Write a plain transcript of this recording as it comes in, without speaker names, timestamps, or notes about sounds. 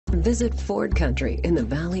Visit Ford Country in the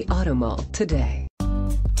Valley Auto Mall today.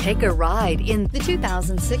 Take a ride in the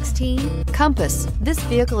 2016 Compass. This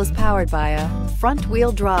vehicle is powered by a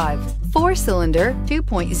front-wheel drive, 4-cylinder,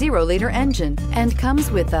 2.0-liter engine, and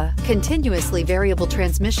comes with a continuously variable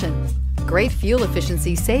transmission. Great fuel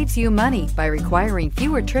efficiency saves you money by requiring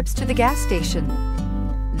fewer trips to the gas station.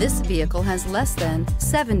 This vehicle has less than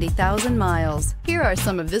 70,000 miles. Here are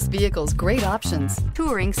some of this vehicle's great options: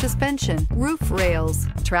 touring suspension, roof rails,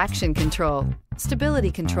 traction control, stability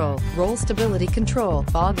control, roll stability control,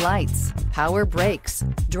 fog lights, power brakes,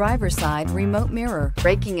 driver's side remote mirror,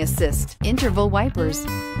 braking assist, interval wipers.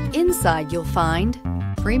 Inside you'll find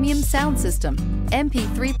premium sound system,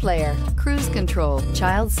 MP3 player, cruise control,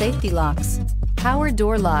 child safety locks, power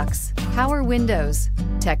door locks, power windows,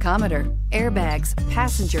 tachometer, airbags,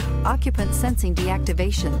 passenger occupant sensing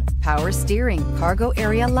deactivation, power steering, cargo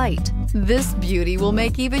area light. This beauty will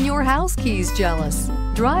make even your house keys jealous.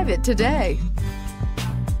 Drive it today.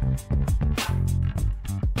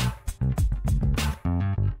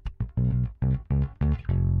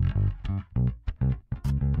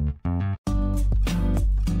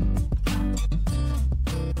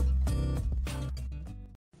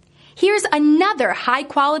 Here's another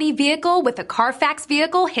high-quality vehicle with a Carfax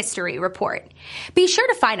Vehicle History Report. Be sure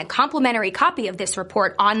to find a complimentary copy of this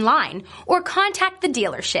report online or contact the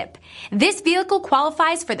dealership. This vehicle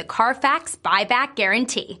qualifies for the Carfax Buyback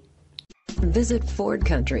Guarantee. Visit Ford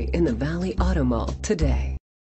Country in the Valley Auto Mall today.